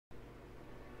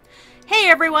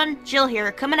everyone, Jill here,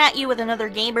 coming at you with another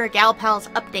Gamergalpals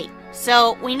update.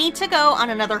 So, we need to go on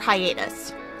another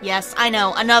hiatus. Yes, I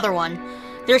know, another one.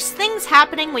 There's things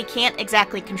happening we can't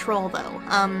exactly control, though.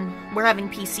 We're having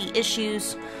PC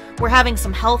issues, we're having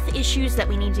some health issues that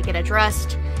we need to get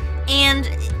addressed, and,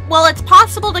 while it's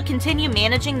possible to continue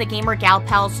managing the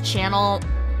Gamergalpals channel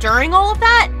during all of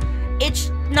that,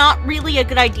 it's not really a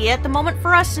good idea at the moment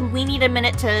for us, and we need a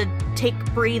minute to take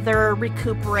a breather,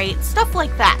 recuperate, stuff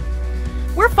like that.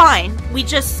 We're fine, we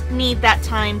just need that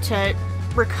time to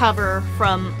recover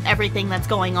from everything that's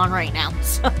going on right now.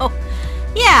 So,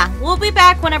 yeah, we'll be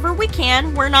back whenever we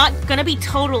can. We're not gonna be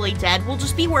totally dead, we'll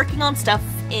just be working on stuff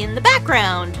in the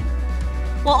background.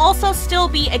 We'll also still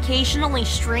be occasionally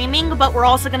streaming, but we're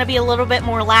also gonna be a little bit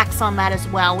more lax on that as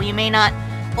well. We may not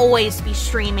always be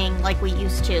streaming like we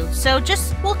used to. So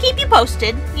just, we'll keep you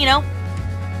posted, you know.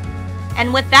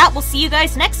 And with that, we'll see you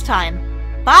guys next time.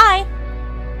 Bye!